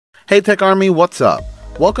Hey Tech Army, what's up?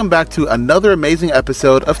 Welcome back to another amazing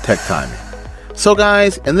episode of Tech Timing. So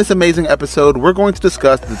guys, in this amazing episode, we're going to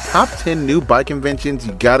discuss the top 10 new bike inventions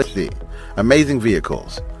you gotta see. Amazing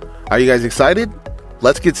vehicles. Are you guys excited?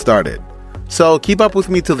 Let's get started. So keep up with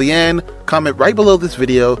me till the end, comment right below this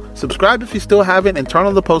video, subscribe if you still haven't, and turn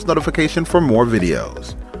on the post notification for more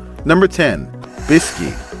videos. Number 10.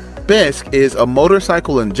 Bisky. Bisque is a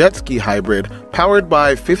motorcycle and jet ski hybrid powered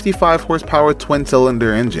by a 55 horsepower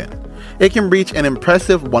twin-cylinder engine. It can reach an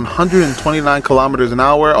impressive 129 kilometers an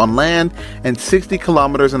hour on land and 60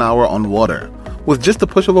 kilometers an hour on water. With just the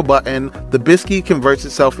push of a button, the Bisky converts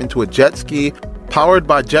itself into a jet ski powered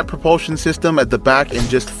by jet propulsion system at the back in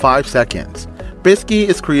just 5 seconds. Bisky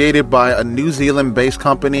is created by a New Zealand-based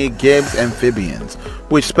company, Gibbs Amphibians,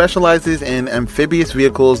 which specializes in amphibious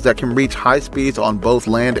vehicles that can reach high speeds on both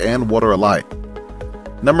land and water alike.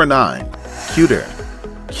 Number 9. Cuter.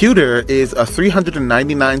 Cuter is a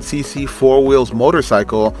 399cc four-wheels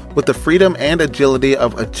motorcycle with the freedom and agility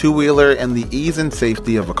of a two-wheeler and the ease and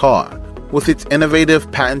safety of a car. With its innovative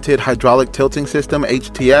patented hydraulic tilting system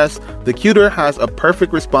HTS, the Cuter has a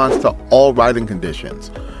perfect response to all riding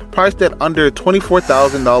conditions. Priced at under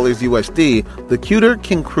 $24,000 USD, the Cuter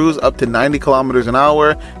can cruise up to 90 kilometers an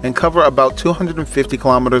hour and cover about 250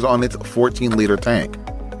 kilometers on its 14-liter tank.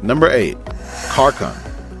 Number 8. Carcon.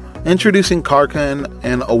 Introducing Carcon,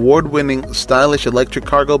 an award-winning stylish electric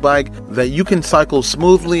cargo bike that you can cycle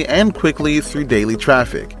smoothly and quickly through daily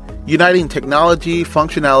traffic. Uniting technology,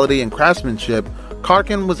 functionality, and craftsmanship,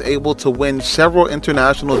 Carcon was able to win several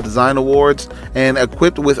international design awards, and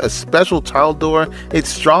equipped with a special child door, its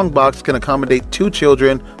strong box can accommodate 2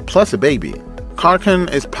 children plus a baby. Carcon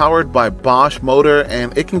is powered by Bosch motor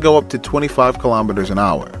and it can go up to 25 kilometers an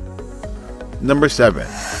hour. Number 7.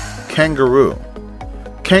 Kangaroo.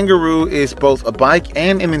 Kangaroo is both a bike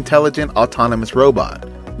and an intelligent autonomous robot.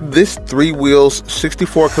 This 3-wheels,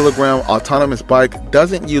 64-kilogram autonomous bike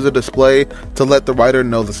doesn't use a display to let the rider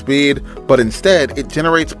know the speed, but instead it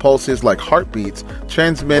generates pulses like heartbeats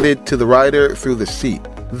transmitted to the rider through the seat.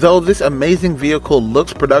 Though this amazing vehicle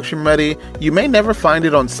looks production ready, you may never find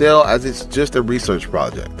it on sale as it's just a research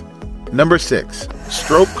project. Number 6.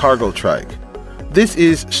 Stroke Cargo Trike. This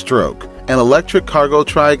is Stroke, an electric cargo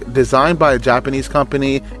trike designed by a Japanese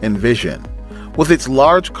company, Inventions. With its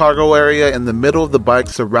large cargo area in the middle of the bike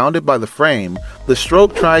surrounded by the frame, the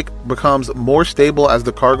Stroke trike becomes more stable as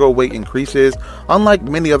the cargo weight increases, unlike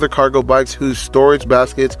many other cargo bikes whose storage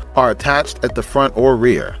baskets are attached at the front or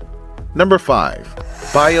rear. Number 5.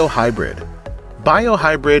 Biohybrid.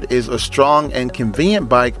 Biohybrid is a strong and convenient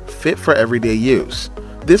bike fit for everyday use.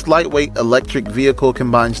 This lightweight electric vehicle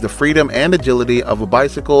combines the freedom and agility of a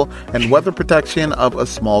bicycle and weather protection of a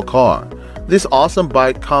small car. This awesome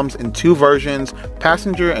bike comes in 2 versions,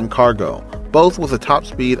 passenger and cargo, both with a top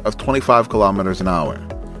speed of 25 kilometers an hour.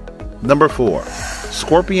 Number 4.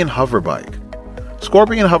 Scorpion Hoverbike.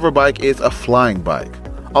 Scorpion Hoverbike is a flying bike.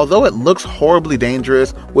 Although it looks horribly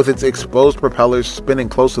dangerous with its exposed propellers spinning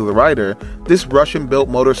close to the rider, this Russian-built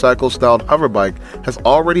motorcycle-styled hoverbike has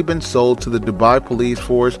already been sold to the Dubai Police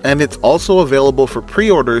Force, and it's also available for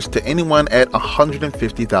pre-orders to anyone at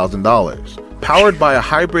 $150,000. Powered by a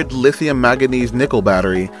hybrid lithium manganese nickel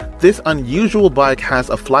battery, this unusual bike has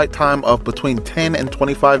a flight time of between 10 and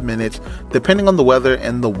 25 minutes depending on the weather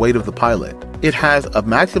and the weight of the pilot. It has a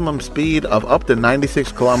maximum speed of up to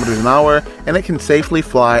 96 kilometers an hour, and it can safely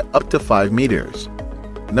fly up to 5 meters.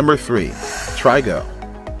 Number 3. Trigo.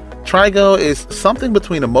 Trigo is something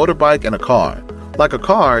between a motorbike and a car. Like a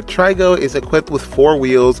car, Trigo is equipped with 4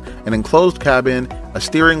 wheels, an enclosed cabin, a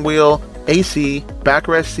steering wheel, AC,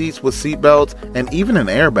 backrest seats with seat belts, and even an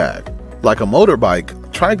airbag. Like a motorbike,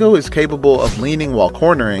 Trigo is capable of leaning while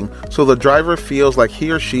cornering, so the driver feels like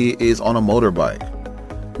he or she is on a motorbike.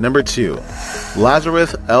 Number 2.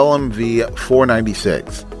 Lazarus LMV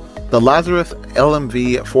 496. The Lazarus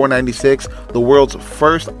LMV 496, the world's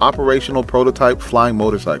first operational prototype flying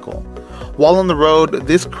motorcycle. While on the road,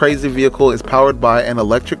 this crazy vehicle is powered by an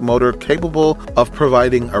electric motor capable of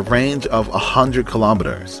providing a range of 100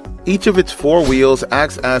 kilometers. Each of its 4 wheels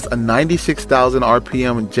acts as a 96,000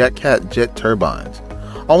 RPM JetCat jet turbines.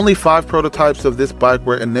 Only 5 prototypes of this bike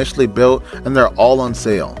were initially built, and they're all on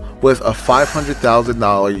sale, with a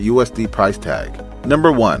 $500,000 USD price tag.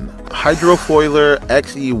 Number 1. Hydrofoiler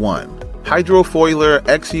XE1. Hydrofoiler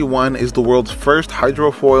XE1 is the world's first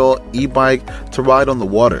hydrofoil e-bike to ride on the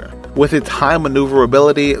water. With its high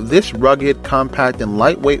maneuverability, this rugged, compact, and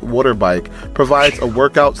lightweight water bike provides a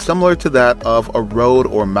workout similar to that of a road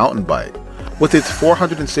or mountain bike. With its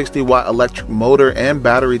 460 watt electric motor and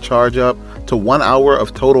battery charge up to 1 hour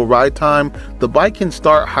of total ride time, the bike can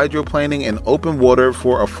start hydroplaning in open water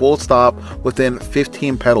for a full stop within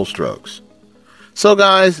 15 pedal strokes. So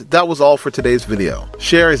guys, that was all for today's video.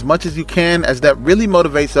 Share as much as you can, as that really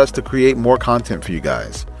motivates us to create more content for you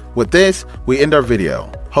guys. With this, we end our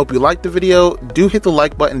video. Hope you liked the video. Do hit the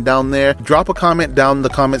like button down there. Drop a comment down in the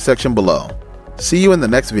comment section below. See you in the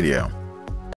next video.